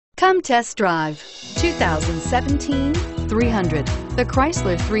Come test drive 2017 300. The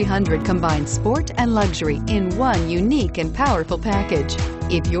Chrysler 300 combines sport and luxury in one unique and powerful package.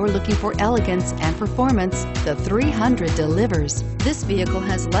 If you're looking for elegance and performance, the 300 delivers. This vehicle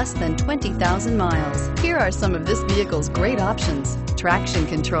has less than 20,000 miles. Here are some of this vehicle's great options: traction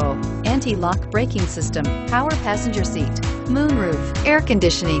control, anti-lock braking system, power passenger seat, moonroof, air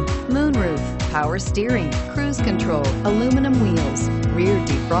conditioning, moonroof, power steering, cruise control, aluminum wheels, rear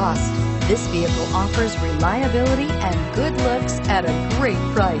defrost. This vehicle offers reliability and good looks at a great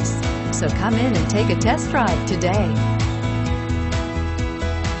price. So come in and take a test drive today.